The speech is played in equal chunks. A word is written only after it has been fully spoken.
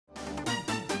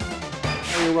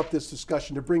interrupt this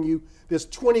discussion to bring you this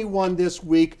 21 This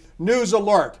Week news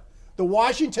alert. The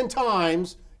Washington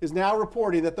Times is now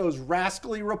reporting that those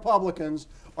rascally Republicans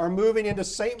are moving into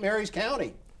St. Mary's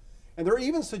County. And they're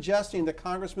even suggesting that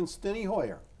Congressman Steny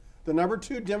Hoyer, the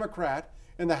 #2 Democrat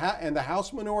and the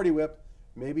House Minority Whip,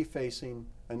 may be facing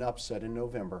an upset in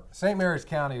November. St. Mary's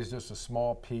County is just a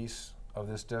small piece of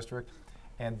this district,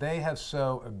 and they have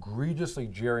so egregiously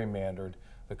gerrymandered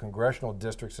the congressional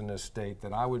districts in this state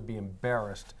that I would be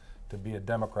embarrassed to be a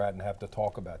Democrat and have to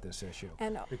talk about this issue.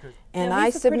 And I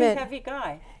he's submit, a pretty heavy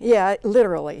guy. Yeah,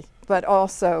 literally, but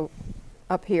also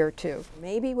up here too.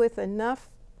 Maybe with enough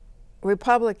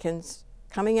Republicans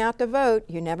coming out to vote,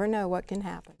 you never know what can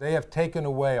happen. They have taken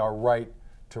away our right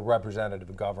to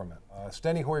representative government.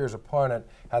 Steny Hoyer's opponent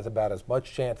has about as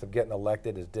much chance of getting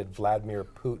elected as did Vladimir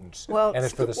Putin's, and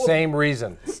it's for the same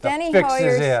reason. The fix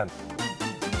is in.